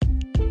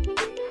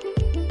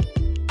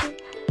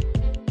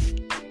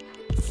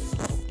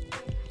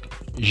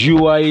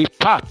You are a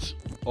part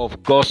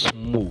of God's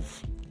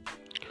move.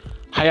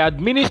 I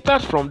had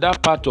ministered from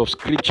that part of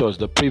scriptures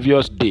the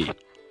previous day.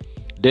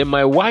 Then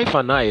my wife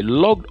and I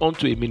logged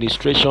onto a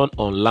ministration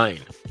online.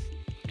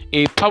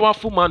 A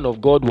powerful man of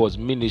God was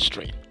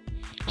ministering.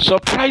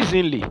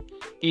 Surprisingly,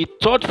 he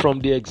taught from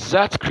the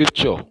exact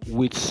scripture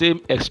with same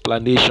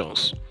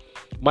explanations.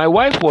 My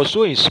wife was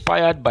so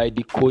inspired by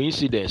the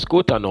coincidence,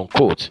 quote and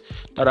unquote,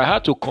 that I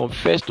had to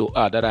confess to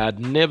her that I had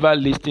never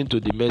listened to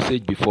the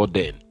message before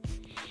then.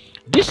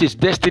 This is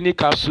Destiny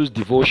Capsules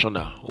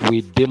Devotional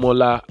with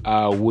Demola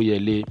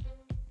Awoyele.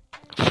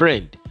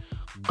 Friend,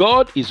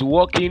 God is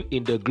working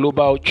in the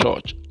global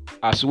church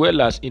as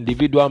well as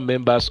individual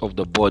members of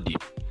the body.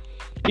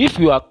 If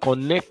you are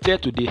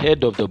connected to the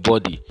head of the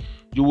body,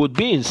 you would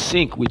be in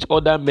sync with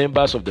other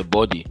members of the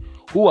body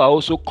who are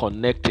also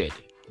connected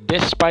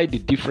despite the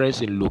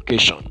difference in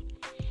location.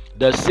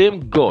 The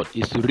same God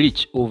is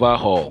rich over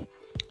all.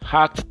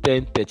 Acts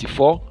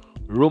 10:34,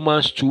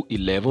 Romans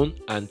 2:11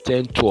 and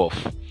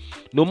 10:12.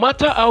 No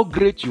matter how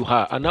great you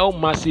are and how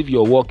massive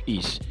your work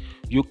is,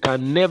 you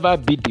can never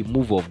beat the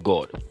move of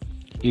God.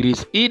 It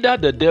is either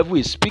the devil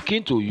is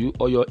speaking to you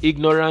or your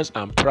ignorance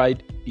and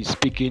pride is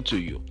speaking to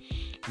you.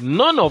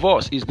 None of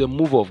us is the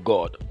move of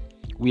God.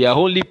 We are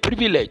only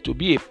privileged to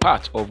be a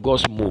part of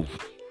God's move.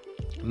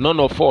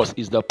 None of us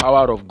is the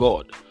power of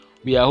God.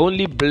 We are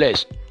only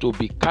blessed to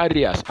be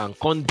carriers and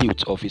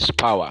conduits of His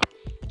power.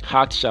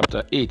 Acts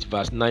chapter 8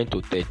 verse 9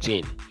 to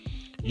 13.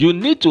 You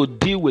need to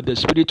deal with the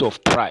spirit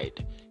of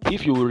pride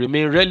if you will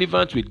remain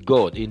relevant with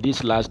God in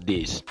these last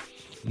days.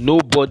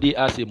 Nobody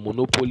has a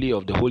monopoly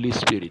of the Holy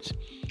Spirit.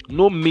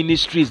 No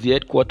ministry is the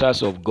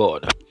headquarters of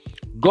God.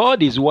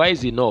 God is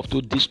wise enough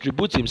to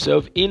distribute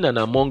Himself in and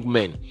among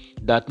men,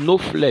 that no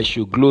flesh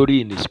should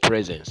glory in His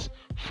presence.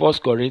 1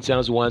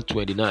 Corinthians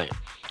 1:29.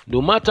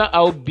 No matter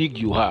how big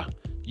you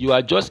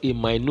are just a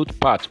minute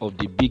part of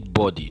the big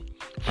body.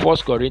 1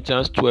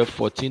 Corinthians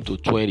 12:14 to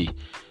 20.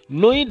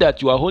 Knowing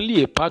that you are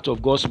only a part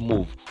of God's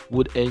move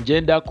would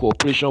engender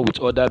cooperation with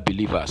other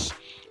believers.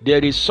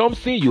 There is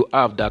something you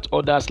have that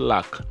others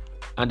lack,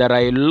 and there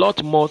are a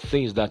lot more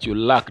things that you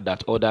lack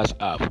that others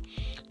have.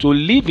 To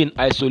live in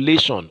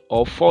isolation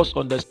or false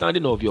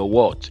understanding of your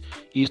worth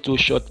is to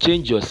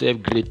shortchange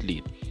yourself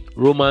greatly.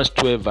 Romans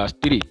 12 verse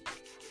 3.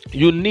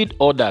 You need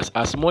others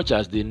as much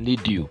as they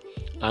need you.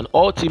 And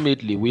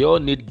ultimately, we all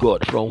need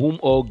God, from whom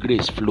all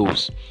grace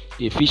flows.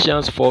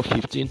 Ephesians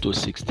 4:15 to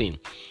 16.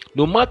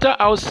 No matter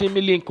how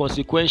seemingly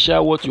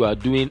inconsequential what you are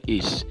doing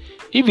is,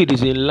 if it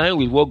is in line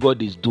with what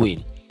God is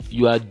doing,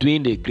 you are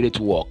doing a great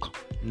work.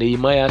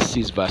 Nehemiah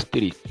 6 verse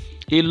 3.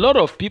 A lot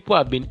of people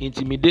have been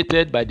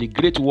intimidated by the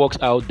great works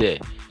out there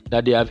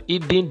that they have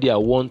hidden their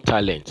one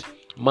talent.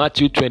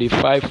 Matthew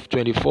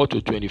 25:24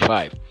 to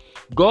 25.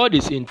 God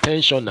is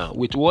intentional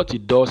with what He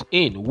does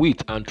in,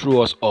 with, and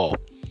through us all.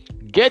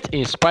 Get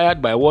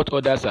inspired by what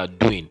others are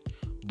doing,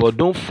 but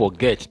don't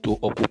forget to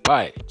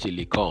occupy till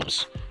He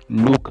comes.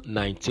 Luke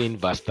 19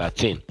 verse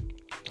 13.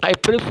 I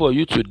pray for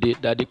you today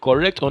that the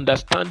correct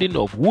understanding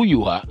of who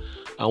you are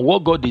and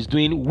what God is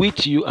doing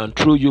with you and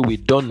through you will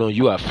dawn on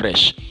you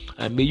afresh.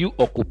 And may you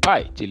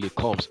occupy till He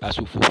comes as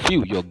you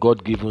fulfill your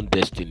God-given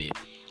destiny.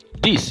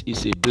 This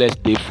is a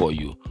blessed day for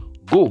you.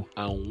 Go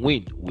and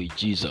win with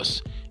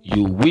Jesus.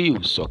 You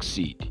will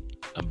succeed.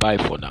 And bye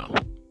for now.